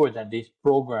ensure that this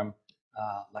program,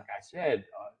 like I said,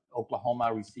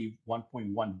 Oklahoma received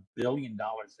 $1.1 billion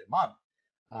a month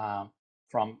um,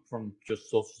 from just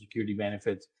Social Security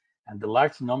benefits, and the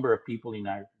large number of people in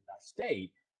our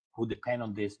state who depend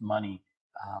on this money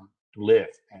to live.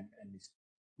 And it's,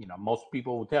 most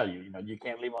people will tell you, you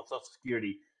can't live on Social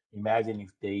Security. Imagine if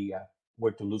they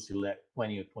were to lose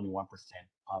 20 or 21%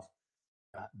 of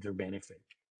their benefit.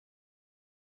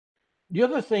 The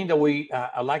other thing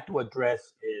that I like to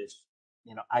address is,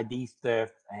 ID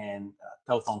theft and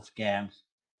telephone scams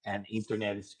and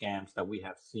internet scams that we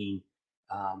have seen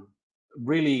um,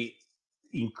 really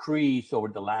increase over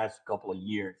the last couple of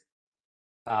years.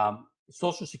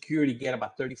 Social Security get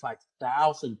about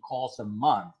 35,000 calls a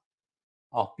month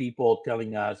of people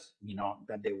telling us,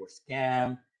 that they were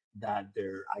scammed, that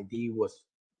their ID was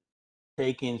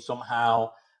taken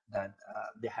somehow, that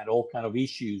they had all kind of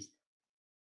issues.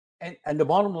 And the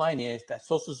bottom line is that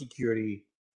Social Security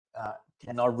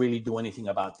cannot really do anything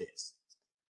about this.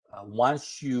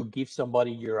 Once you give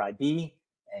somebody your ID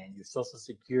and your Social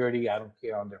Security, I don't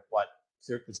care under what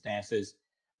circumstances,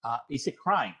 it's a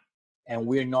crime. And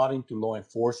we're not into law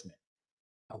enforcement.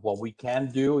 What we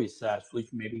can do is switch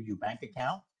maybe your bank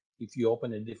account if you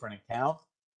open a different account,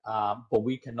 but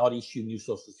we cannot issue new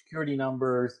Social Security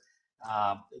numbers.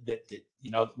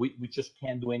 We just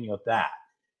can't do any of that.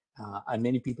 And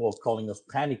many people are calling us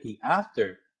panicky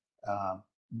after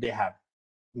they have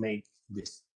made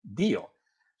this deal.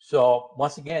 So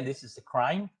once again, this is a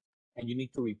crime, and you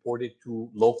need to report it to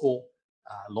local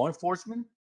law enforcement,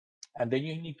 and then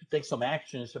you need to take some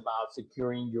actions about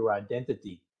securing your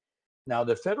identity. Now,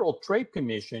 the Federal Trade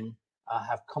Commission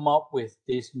have come up with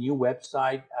this new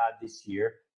website this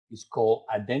year. It's called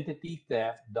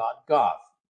identitytheft.gov.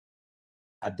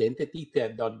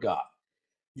 Identitytheft.gov.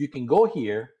 You can go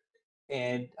here,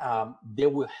 and they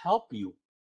will help you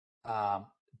um,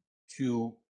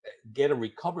 to get a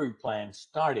recovery plan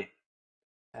started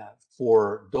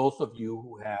for those of you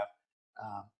who have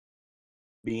uh,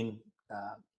 been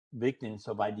victims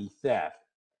of ID theft.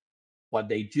 What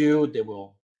they do, they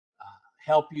will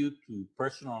help you to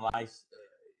personalize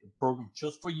a program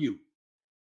just for you.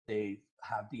 They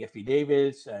have the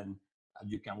affidavits, and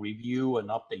you can review and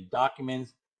update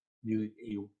documents.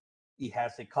 It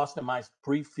has a customized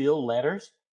pre-filled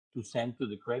letters to send to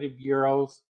the credit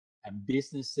bureaus and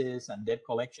businesses and debt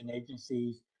collection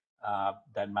agencies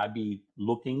that might be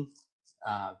looking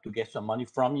to get some money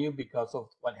from you because of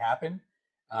what happened.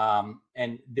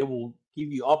 And they will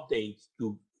give you updates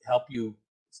to help you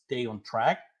stay on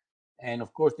track. And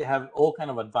of course, they have all kind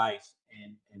of advice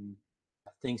and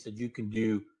things that you can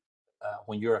do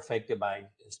when you're affected by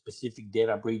specific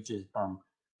data breaches from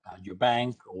your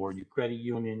bank or your credit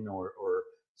union or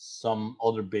some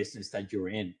other business that you're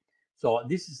in. So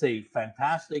this is a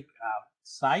fantastic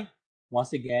site.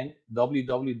 Once again,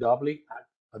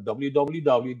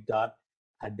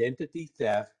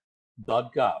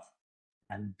 www.identitytheft.gov,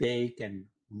 and they can,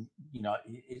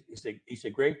 it's a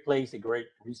great place, a great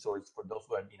resource for those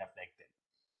who have been affected.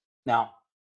 Now,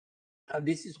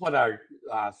 this is what our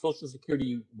Social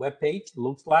Security webpage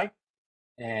looks like.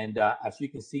 And as you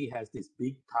can see, it has these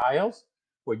big tiles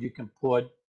where you can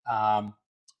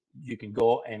you can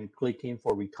go and click in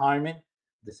for retirement,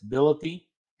 disability.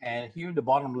 And here in the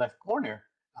bottom left corner,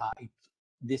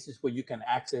 this is where you can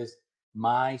access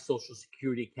my Social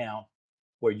Security account,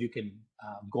 where you can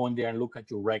go in there and look at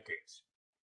your records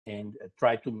and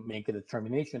try to make a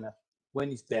determination of when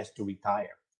it's best to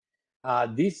retire.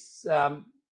 This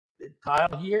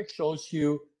tile here shows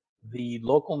you the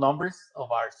local numbers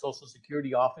of our Social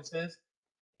Security offices.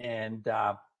 And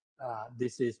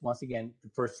this is, once again, the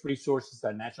first resources,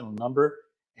 our national number.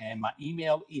 And my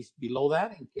email is below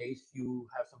that in case you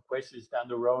have some questions down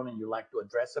the road and you'd like to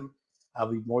address them.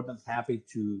 I'll be more than happy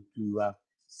to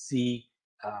see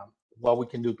what we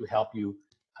can do to help you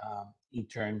in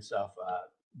terms of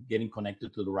getting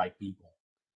connected to the right people.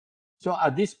 So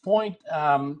at this point,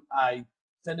 I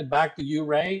send it back to you,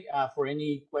 Ray, for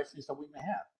any questions that we may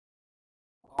have.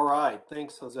 All right.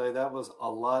 Thanks, Jose. That was a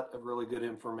lot of really good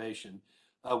information.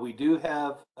 We do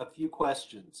have a few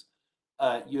questions.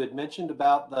 You had mentioned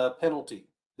about the penalty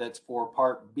that's for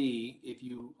Part B if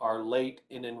you are late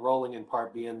in enrolling in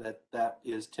Part B, and that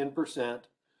is 10%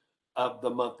 of the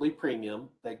monthly premium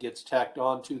that gets tacked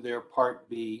on to their Part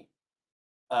B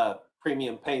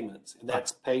premium payments, and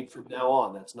that's paid from now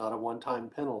on. That's not a one-time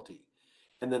penalty.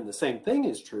 And then the same thing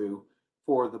is true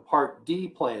for the Part D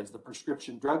plans, the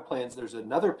prescription drug plans. There's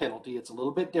another penalty. It's a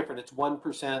little bit different. It's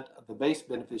 1% of the base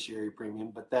beneficiary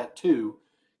premium, but that too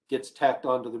gets tacked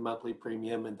onto the monthly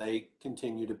premium, and they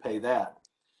continue to pay that.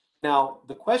 Now,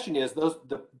 the question is,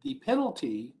 the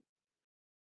penalty,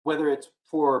 whether it's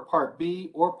for Part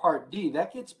B or Part D,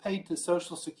 that gets paid to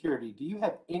Social Security. Do you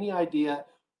have any idea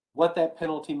what that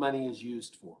penalty money is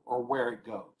used for or where it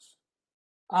goes?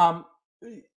 Um,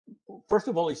 First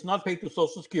of all, it's not paid to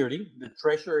Social Security. The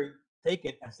Treasury take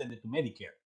it and send it to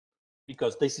Medicare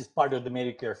because this is part of the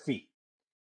Medicare fee.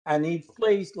 And it's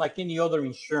placed like any other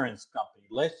insurance company.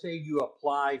 Let's say you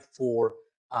apply for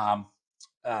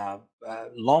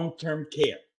long-term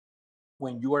care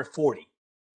when you are 40.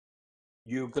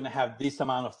 You're going to have this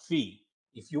amount of fee.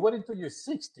 If you wait until you're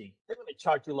 60, they're going to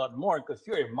charge you a lot more because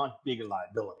you're a much bigger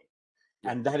liability.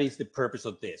 And that is the purpose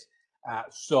of this.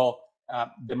 So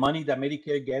the money that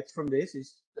Medicare gets from this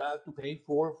is to pay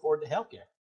for the healthcare,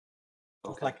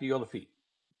 just like the other fee.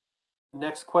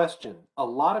 Next question. A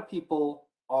lot of people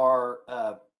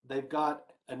are, they've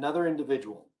got another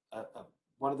individual,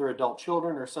 one of their adult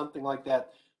children or something like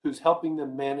that, who's helping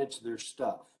them manage their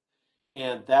stuff.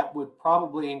 And that would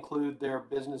probably include their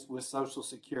business with Social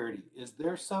Security. Is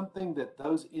there something that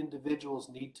those individuals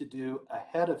need to do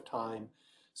ahead of time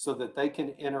so that they can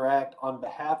interact on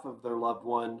behalf of their loved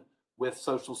one with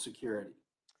Social Security?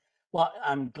 Well,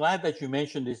 I'm glad that you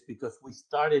mentioned this because we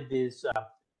started this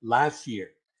last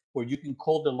year, where you can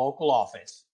call the local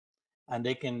office and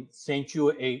they can send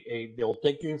you they'll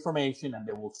take your information and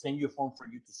they will send you a form for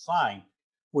you to sign,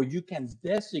 where you can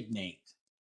designate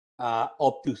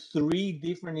up to 3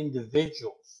 different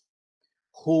individuals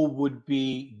who would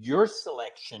be your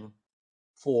selection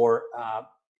for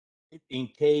in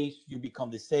case you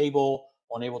become disabled,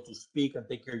 unable to speak and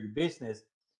take care of your business.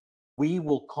 We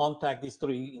will contact these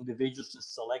 3 individuals to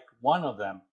select one of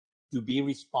them to be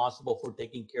responsible for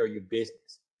taking care of your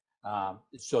business.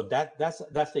 So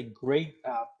that's a great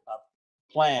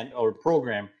plan or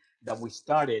program that we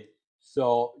started,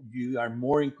 so you are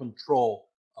more in control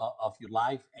of your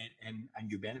life and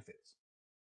your benefits.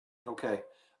 Okay.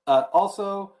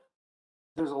 Also,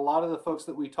 there's a lot of the folks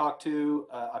that we talk to,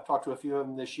 I've talked to a few of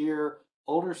them this year,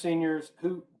 older seniors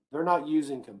who they're not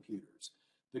using computers.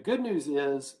 The good news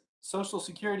is Social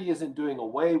Security isn't doing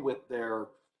away with their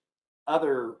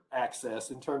other access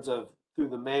in terms of through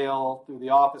the mail, through the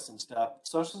office and stuff.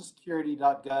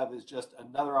 SocialSecurity.gov is just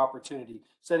another opportunity.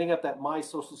 Setting up that My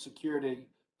Social Security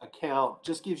account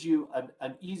just gives you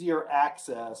an easier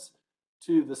access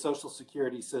to the Social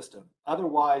Security system.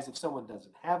 Otherwise, if someone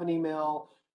doesn't have an email,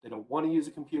 they don't want to use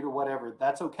a computer, whatever,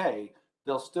 that's okay.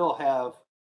 They'll still have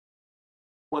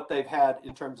what they've had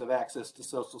in terms of access to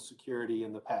Social Security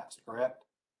in the past, correct?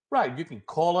 Right. You can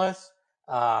call us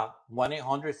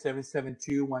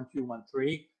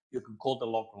 1-800-772-1213. You can call the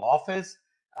local office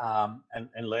and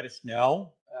let us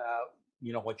know,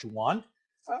 what you want.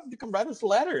 You can write us a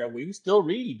letter and we still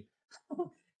read.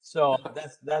 So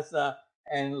that's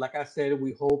and like I said,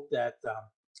 we hope that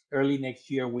early next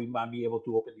year we might be able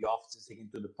to open the offices again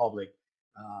to the public.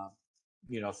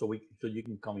 So you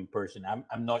can come in person.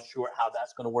 I'm not sure how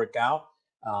that's going to work out,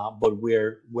 but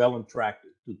we're well on track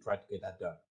to try to get that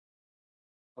done.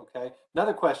 Okay.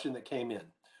 Another question that came in.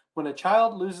 When a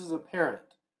child loses a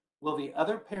parent, will the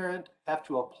other parent have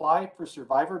to apply for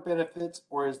survivor benefits,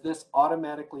 or is this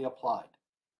automatically applied?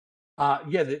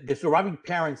 Yeah, the surviving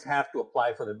parents have to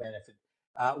apply for the benefit.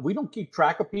 We don't keep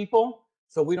track of people,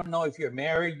 so we don't know if you're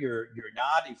married, you're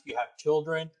not, if you have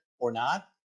children or not.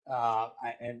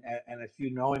 And as you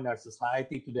know, in our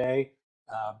society today,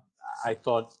 uh, I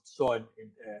saw it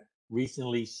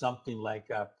recently something like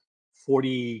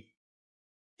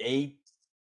 48,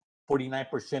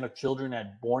 49% of children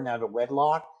are born out of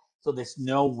wedlock. So there's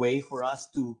no way for us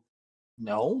to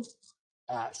know.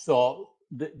 So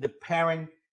the parent,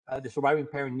 the surviving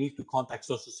parent needs to contact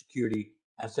Social Security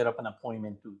and set up an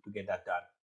appointment to get that done.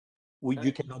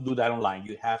 You cannot do that online.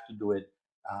 You have to do it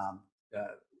um,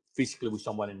 uh, physically with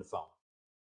someone in the phone.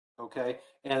 Okay.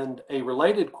 And a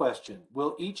related question,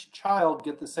 will each child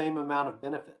get the same amount of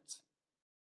benefits?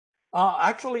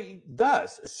 Actually, it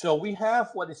does. So we have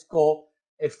what is called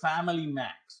a family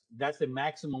max. That's the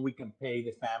maximum we can pay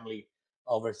the family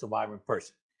of a surviving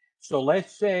person. So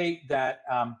let's say that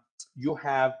you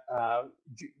have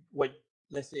what,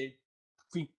 let's say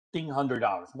 $1,500,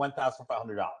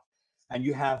 $1,500, and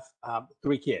you have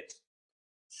 3 kids.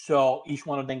 So each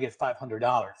one of them gets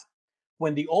 $500.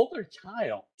 When the older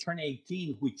child turn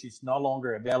 18, which is no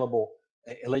longer available,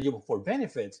 eligible for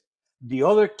benefits, the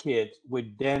other kids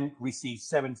would then receive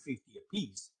 750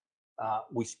 apiece.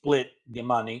 We split the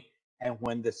money, and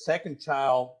when the second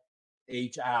child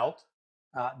age out,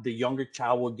 the younger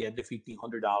child will get the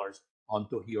 $1,500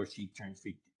 until he or she turns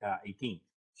 18.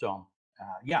 So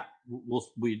yeah,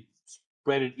 we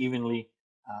spread it evenly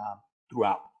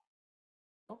throughout.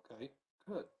 Okay,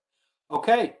 good.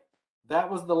 Okay, that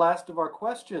was the last of our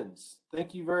questions.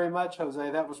 Thank you very much,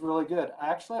 Jose. That was really good.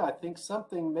 Actually, I think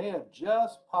something may have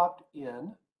just popped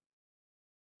in.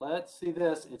 Let's see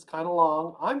this. It's kind of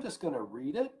long. I'm just going to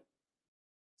read it.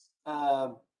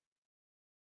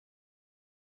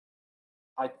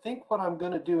 I think what I'm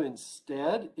going to do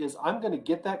instead is I'm going to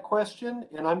get that question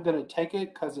and I'm going to take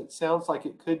it because it sounds like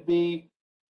it could be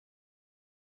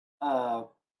uh,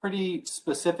 pretty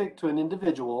specific to an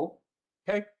individual.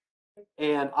 Okay.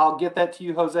 And I'll get that to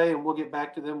you, Jose, and we'll get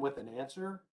back to them with an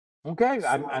answer. Okay,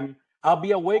 So, I'll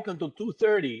be awake until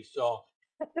 2:30. So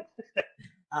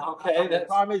okay, I will that's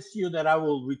promise you that I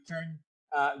will return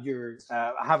your.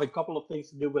 I have a couple of things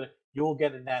to do, but you will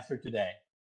get an answer today.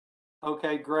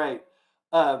 okay, great.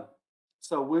 Um,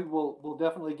 so we'll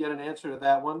definitely get an answer to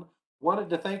that one. Wanted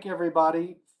to thank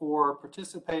everybody for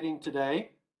participating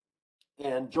today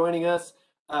and joining us.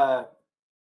 Uh,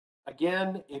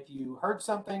 Again, if you heard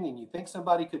something and you think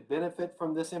somebody could benefit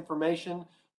from this information,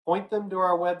 point them to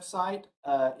our website.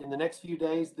 In the next few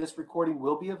days, this recording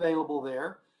will be available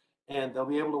there, and they'll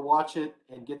be able to watch it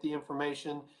and get the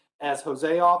information. As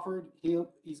Jose offered,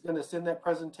 he's going to send that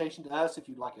presentation to us. If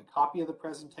you'd like a copy of the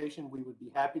presentation, we would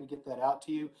be happy to get that out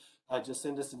to you. Just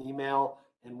send us an email,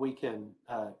 and we can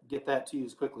get that to you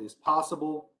as quickly as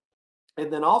possible.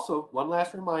 And then also, one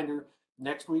last reminder,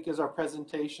 next week is our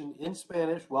presentation in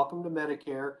Spanish, Welcome to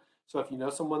Medicare. So if you know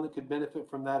someone that could benefit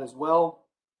from that as well,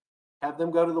 have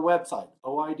them go to the website,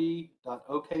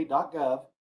 oid.ok.gov,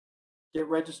 get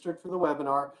registered for the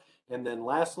webinar. And then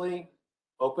lastly,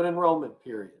 open enrollment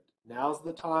period. Now's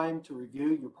the time to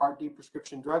review your Part D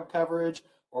prescription drug coverage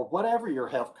or whatever your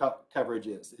health coverage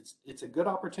is. It's a good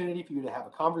opportunity for you to have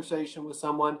a conversation with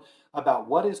someone about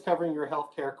what is covering your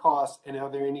healthcare costs and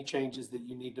are there any changes that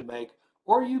you need to make,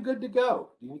 or are you good to go?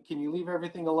 Can you leave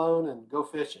everything alone and go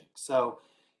fishing? So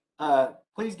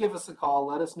please give us a call.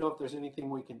 Let us know if there's anything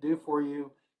we can do for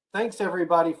you. Thanks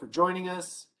everybody for joining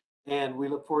us, and we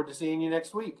look forward to seeing you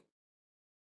next week.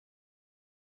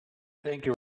 Thank you.